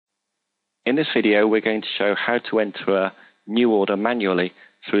In this video, we're going to show how to enter a new order manually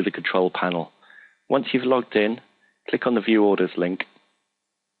through the control panel. Once you've logged in, click on the View Orders link,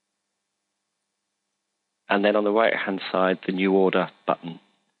 and then on the right-hand side, the New Order button.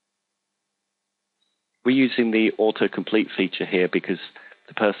 We're using the autocomplete feature here because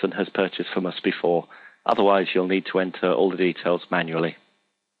the person has purchased from us before. Otherwise, you'll need to enter all the details manually.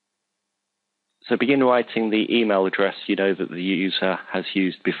 So begin writing the email address you know that the user has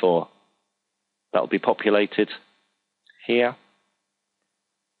used before. That will be populated here,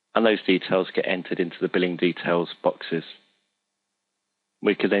 and those details get entered into the billing details boxes.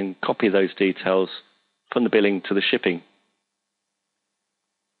 We can then copy those details from the billing to the shipping.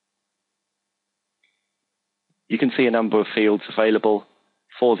 You can see a number of fields available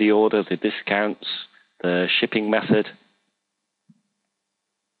for the order, the discounts, the shipping method.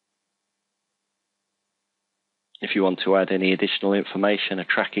 If you want to add any additional information, a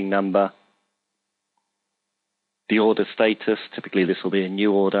tracking number, the order status, typically this will be a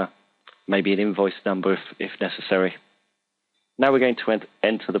new order, maybe an invoice number if necessary. Now we're going to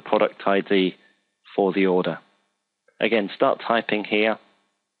enter the product ID for the order. Again, start typing here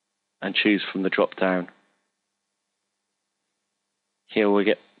and choose from the drop-down. Here we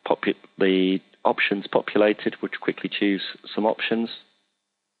get the options populated, which quickly choose some options.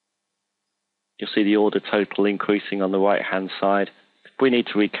 You'll see the order total increasing on the right-hand side. We need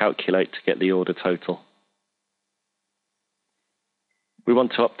to recalculate to get the order total. We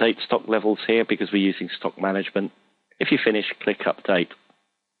want to update stock levels here because we're using stock management. If you finish, click Update.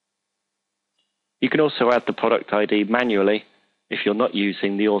 You can also add the product ID manually if you're not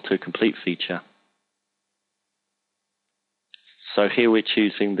using the autocomplete feature. So here we're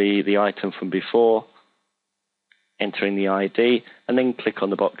choosing the item from before, entering the ID, and then click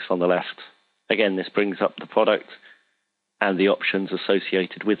on the box on the left. Again, this brings up the product and the options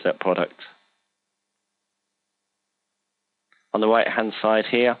associated with that product. On the right-hand side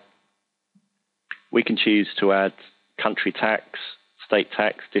here, we can choose to add country tax, state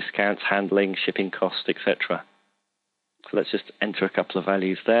tax, discounts, handling, shipping costs, etc. So let's just enter a couple of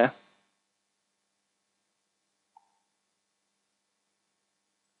values there.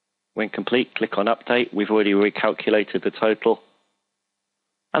 When complete, click on Update. We've already recalculated the total,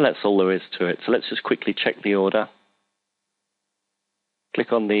 and that's all there is to it. So let's just quickly check the order.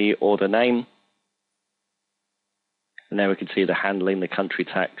 Click on the order name, and there we can see the handling, the country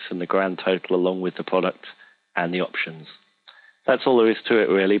tax, and the grand total along with the product and the options. That's all there is to it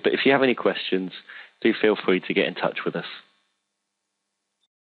really, but if you have any questions, do feel free to get in touch with us.